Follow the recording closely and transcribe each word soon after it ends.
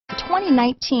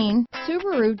2019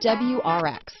 Subaru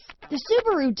WRX. The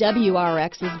Subaru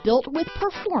WRX is built with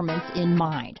performance in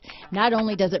mind. Not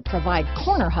only does it provide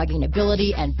corner-hugging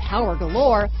ability and power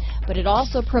galore, but it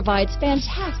also provides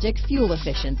fantastic fuel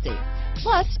efficiency.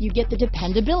 Plus, you get the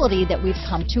dependability that we've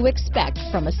come to expect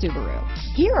from a Subaru.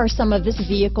 Here are some of this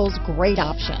vehicle's great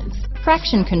options: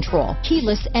 traction control,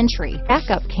 keyless entry,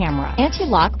 backup camera,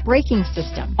 anti-lock braking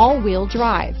system, all-wheel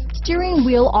drive, steering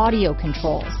wheel audio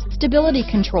controls, stability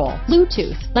control,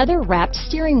 Bluetooth, leather-wrapped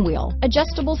steering wheel,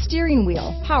 adjustable steering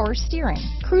wheel, power steering,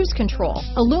 cruise control,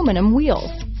 aluminum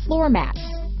wheels, floor mats,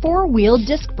 four-wheel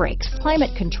disc brakes,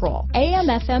 climate control,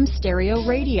 AM/FM stereo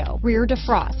radio, rear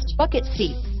defrost, bucket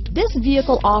seats. This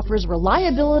vehicle offers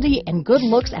reliability and good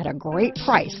looks at a great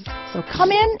price. So come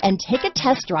in and take a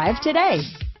test drive today.